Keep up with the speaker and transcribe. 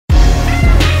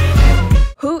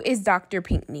Who is Dr.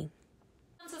 Pinckney?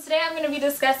 So today I'm going to be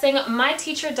discussing my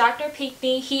teacher, Dr.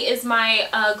 Pinckney. He is my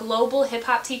global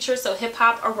hip-hop teacher, so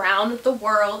hip-hop around the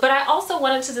world. But I also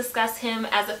wanted to discuss him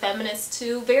as a feminist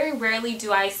too. Very rarely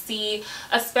do I see,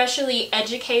 especially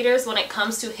educators when it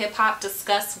comes to hip-hop,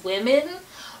 discuss women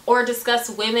or discuss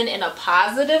women in a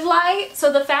positive light.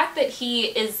 So the fact that he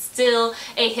is still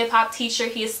a hip-hop teacher,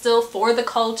 he is still for the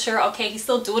culture, okay, he's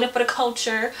still doing it for the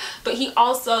culture, but he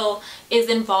also is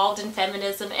involved in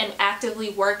feminism and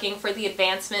actively working for the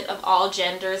advancement of all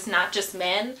genders, not just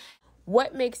men.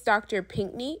 What makes Dr.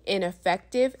 Pinckney an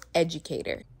effective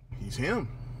educator? He's him.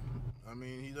 I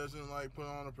mean, he doesn't like put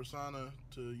on a persona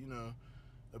to, you know,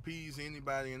 appease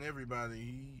anybody and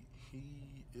everybody. He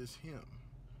is him.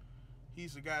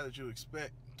 He's the guy that you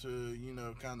expect to, you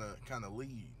know, kind of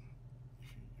lead,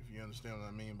 if you understand what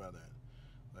I mean by that.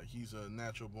 Like, he's a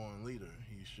natural born leader.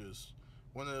 He's just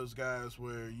one of those guys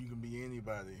where you can be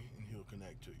anybody and he'll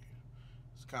connect to you.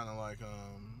 It's kind of like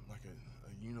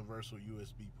a universal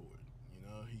USB port. You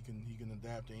know, he can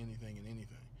adapt to anything and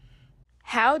anything.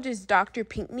 How does Dr.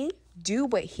 Pinckney do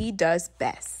what he does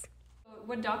best?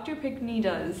 What Dr. Pinckney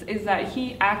does is that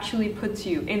he actually puts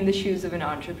you in the shoes of an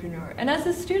entrepreneur. And as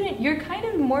a student, you're kind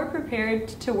of more prepared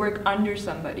to work under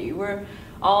somebody. We're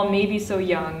all maybe so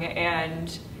young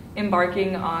and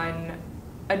embarking on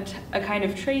a kind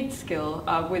of trade skill,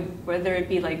 with whether it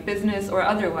be like business or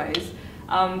otherwise.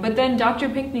 But then Dr.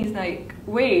 Pinckney's like,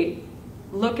 wait,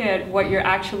 look at what you're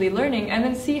actually learning and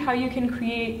then see how you can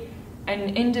create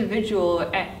an individual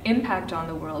impact on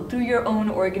the world through your own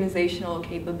organizational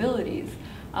capabilities.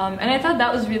 And I thought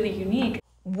that was really unique.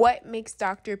 What makes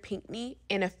Dr. Pinckney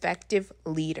an effective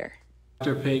leader?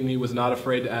 Dr. Pinckney was not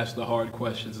afraid to ask the hard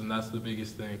questions, and that's the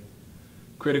biggest thing.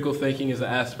 Critical thinking is an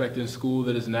aspect in school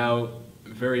that is now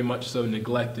very much so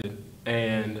neglected,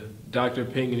 and Dr.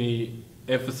 Pinckney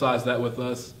emphasized that with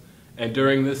us. And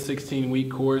during this 16-week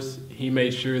course, he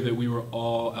made sure that we were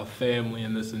all a family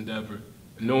in this endeavor.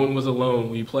 No one was alone.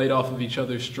 We played off of each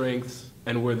other's strengths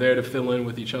and were there to fill in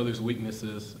with each other's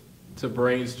weaknesses, to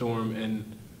brainstorm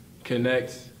and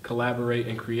connect, collaborate,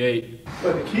 and create.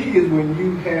 But the key is when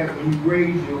you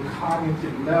raise your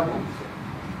cognitive levels,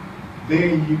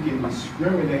 then you can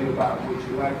discriminate about what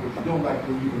you like, what you don't like,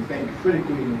 when you can think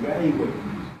critically and evaluate.